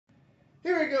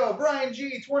Here we go.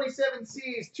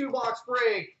 Briang27c's 2-box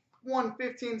break.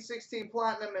 115-16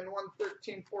 platinum and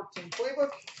 113-14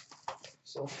 playbook.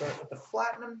 So we'll start with the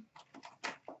platinum.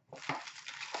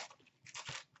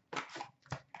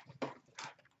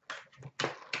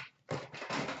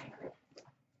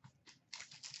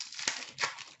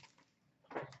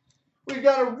 We've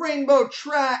got a rainbow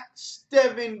track,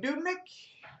 Steven Dubnyk,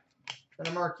 and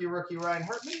a marquee rookie, Ryan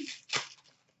Hartman.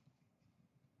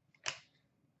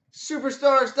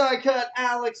 Superstars die cut,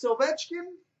 Alex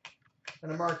Ovechkin,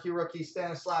 and a marquee rookie,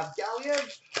 Stanislav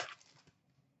Galiev.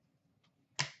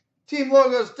 Team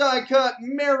logos die cut,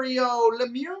 Mario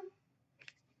Lemieux.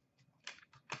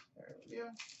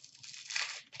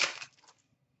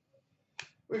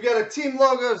 We've got a team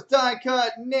logos die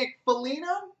cut, Nick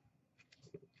Foligno,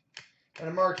 and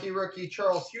a marquee rookie,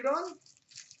 Charles Hudon.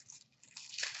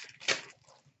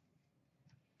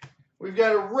 We've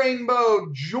got a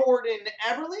rainbow Jordan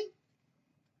Eberle,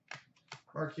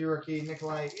 marquee rookie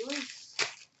Nikolai Ehlers.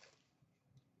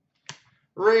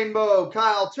 Rainbow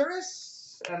Kyle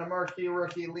Turris, and a marquee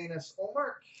rookie Linus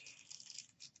Ullmark.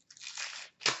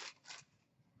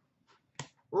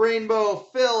 Rainbow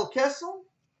Phil Kessel.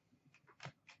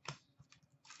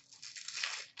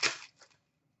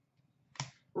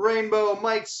 Rainbow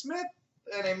Mike Smith,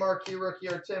 and a marquee rookie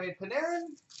Artemi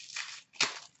Panarin.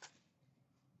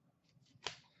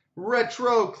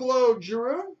 Retro Claude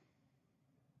Giroux.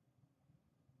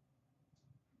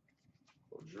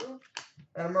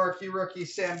 And a marquee rookie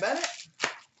Sam Bennett.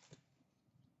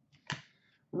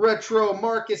 Retro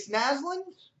Marcus Naslund.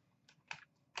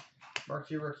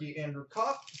 Marquee rookie Andrew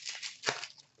Kopp.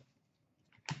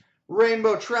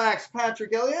 Rainbow Tracks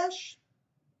Patrick Elias.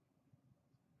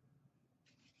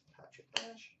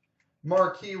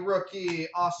 Marquee rookie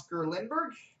Oscar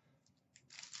Lindbergh.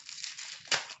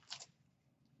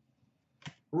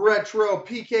 Retro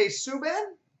PK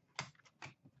Subban.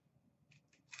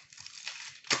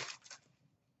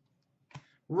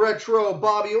 Retro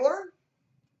Bobby Orr.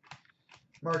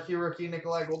 Marquee rookie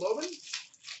Nikolai Goldobin.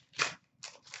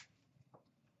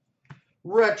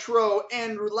 Retro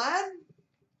Andrew Ladd.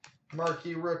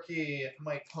 Marquee rookie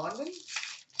Mike Condon.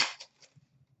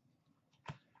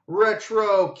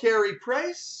 Retro Carey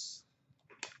Price.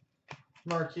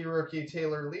 Marquee rookie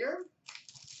Taylor Lear.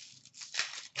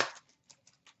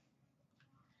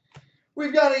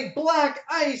 We've got a black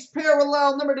ice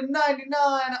parallel number to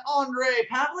 99, Andre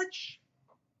Pavlich.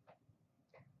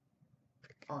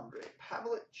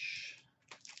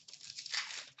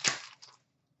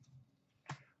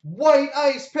 White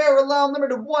ice parallel number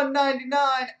to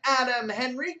 199, Adam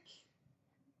Henrique.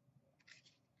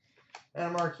 And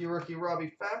a marquee rookie,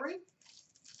 Robbie Fabry.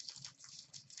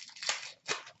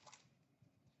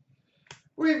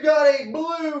 We've got a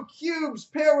blue cubes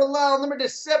parallel number to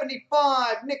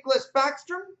 75, Nicholas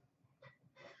Backstrom.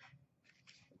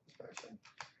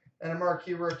 And a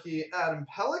marquee rookie, Adam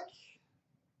Pellick.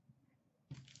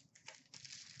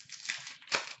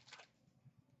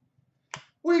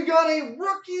 We've got a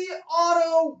rookie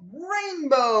auto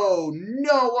rainbow,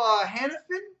 Noah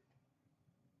Hannafin.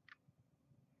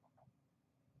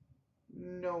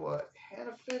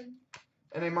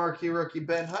 And a marquee rookie,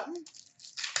 Ben Hutton.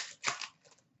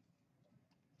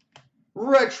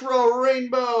 Retro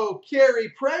rainbow, Carey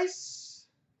Price.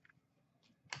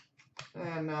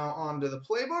 And now on to the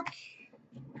playbook.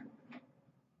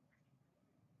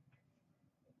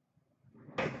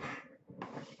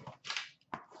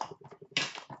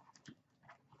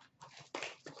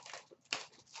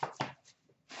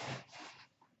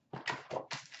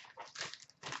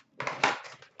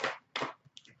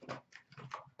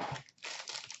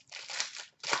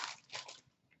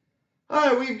 All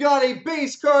right, we've got a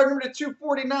base card number to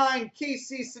 249,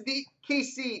 Casey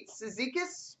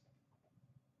Cizikas.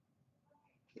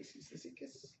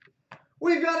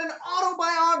 We've got an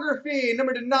autobiography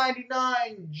number to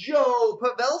 99, Joe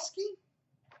Pavelski.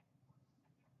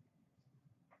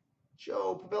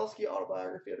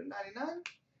 Autobiography out of 99.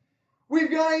 We've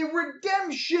got a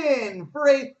redemption for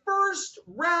a first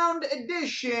round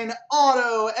edition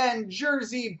auto and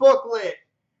jersey booklet,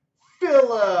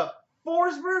 Philip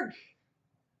Forsberg.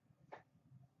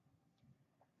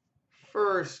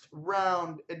 First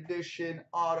round edition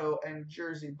auto and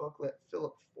jersey booklet,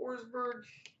 Philip Forsberg.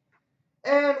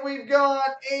 And we've got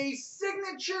a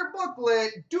signature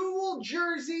booklet, dual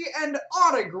jersey and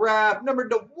autograph, number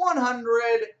to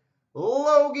 100,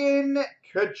 Logan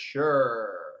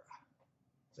Couture.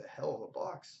 It's a hell of a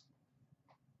box.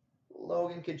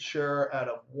 Logan Couture out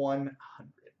of 100.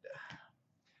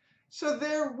 So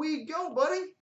there we go, buddy.